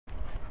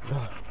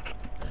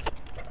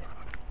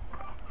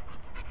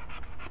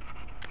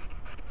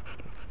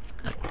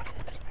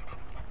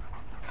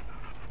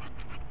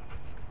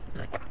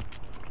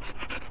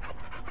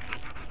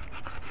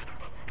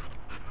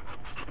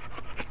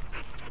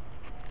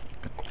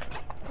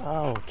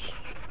Ouch.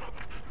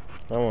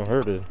 That one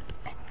hurted.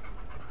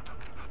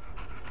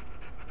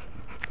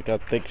 Look how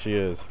thick she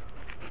is.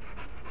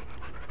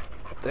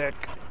 Thick.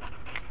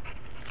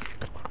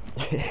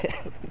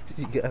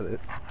 You got it.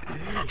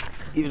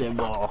 Give me that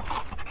ball.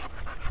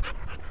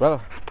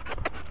 Bella,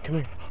 come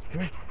here.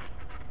 Come here.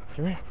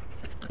 Come here.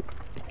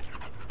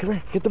 Come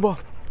here. Get the ball.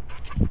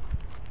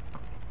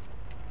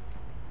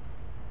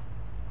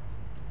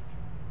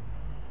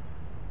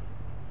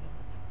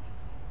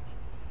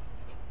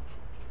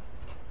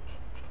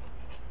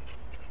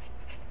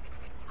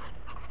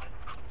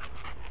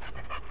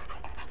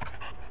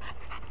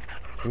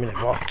 Give me that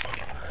ball.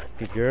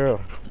 Good girl.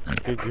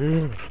 Good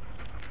girl.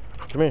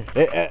 Come here.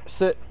 Hey,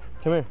 sit.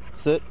 Come here.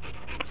 Sit.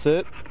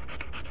 Sit.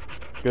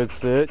 Good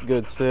sit.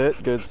 Good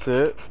sit. Good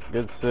sit.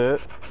 Good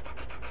sit.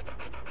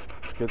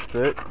 Good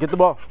sit. Get the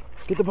ball.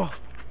 Get the ball.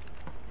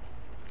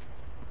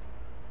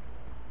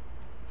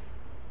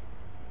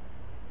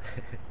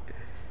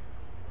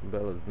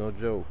 Bella's no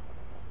joke.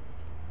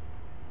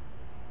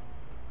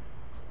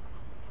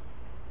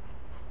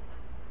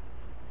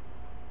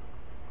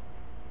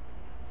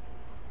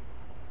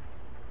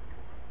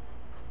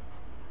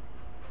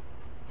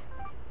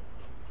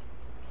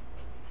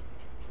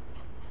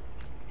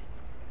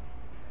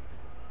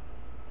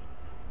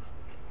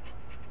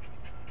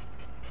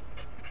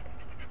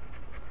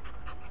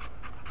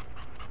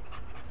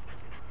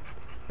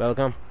 Bella,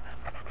 come.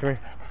 Come here.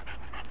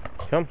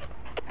 Come.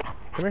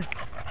 Come here.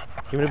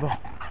 Give me the ball.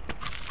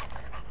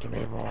 Give me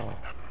the ball.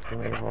 Give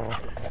me the ball.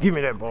 Give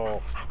me that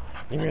ball.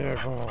 Give me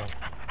that ball.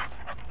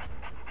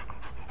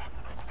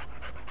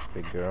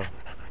 Big girl.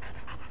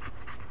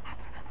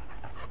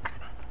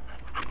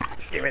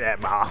 Give me that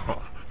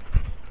ball.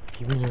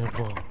 Give me that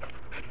ball.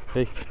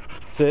 Hey,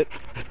 sit.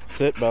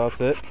 Sit, Bella,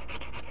 sit.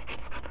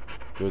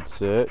 Good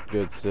sit.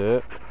 Good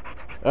sit.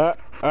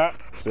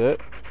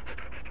 Sit.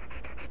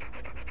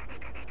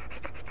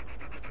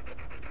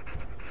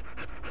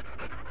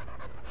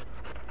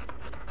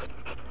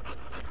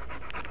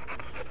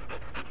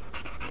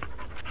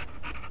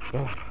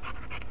 Oh.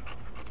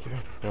 Come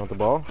here. You want the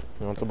ball?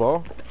 You want the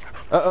ball?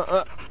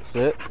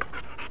 Sit.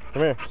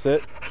 Come here.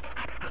 Sit.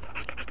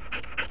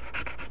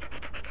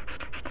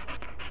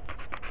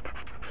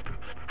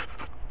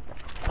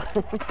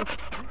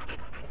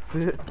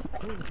 Sit.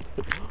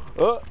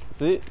 Oh,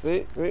 sit. Come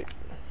here.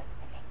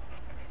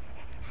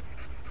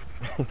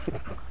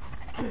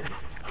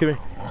 Come here.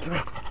 Come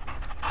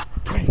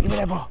here. Give me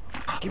that ball.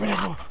 Give me that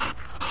ball.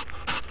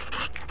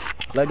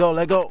 Let go.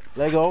 Let go.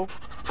 Let go.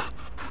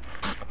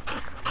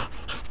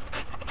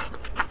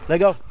 Let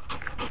go.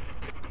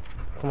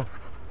 Come on.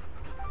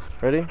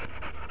 Ready?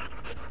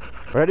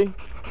 Ready?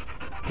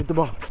 Get the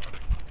ball.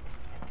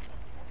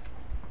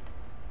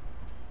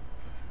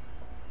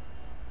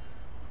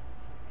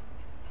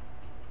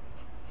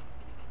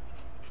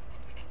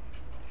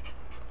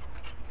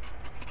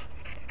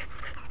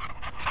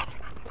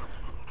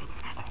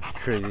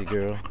 Crazy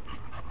girl.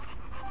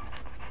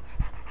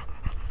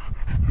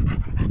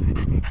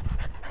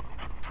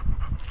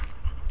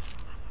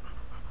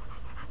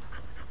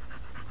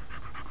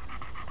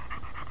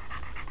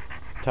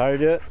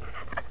 Tired yet?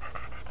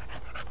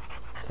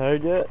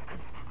 Tired yet?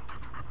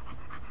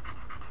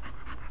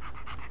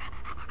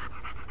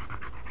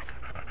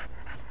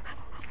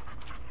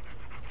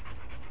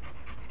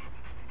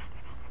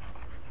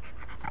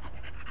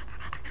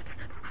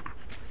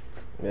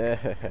 Yeah,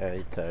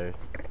 you're tired.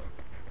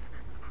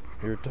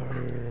 You're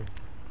tired.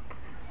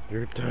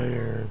 You're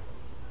tired.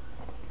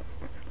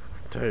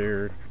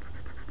 Tired.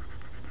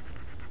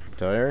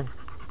 Tired?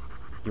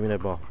 Give me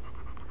that ball.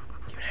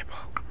 Give me that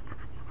ball.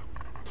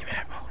 Give me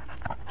that ball.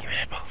 Give me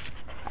that ball.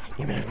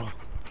 Give me that ball.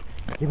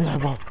 Give me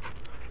that ball.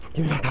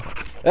 Give me that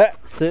ball.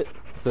 Sit.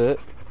 Sit.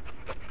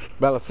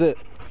 Bella, sit.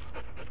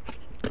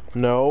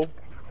 No.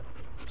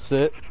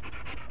 Sit.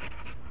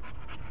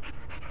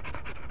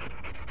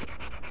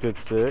 Good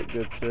sit.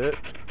 Good sit.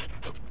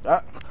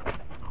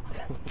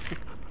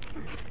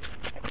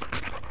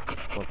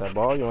 Want that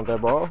ball? You want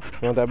that ball?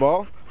 You want that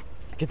ball?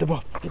 Get the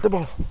ball. Get the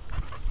ball.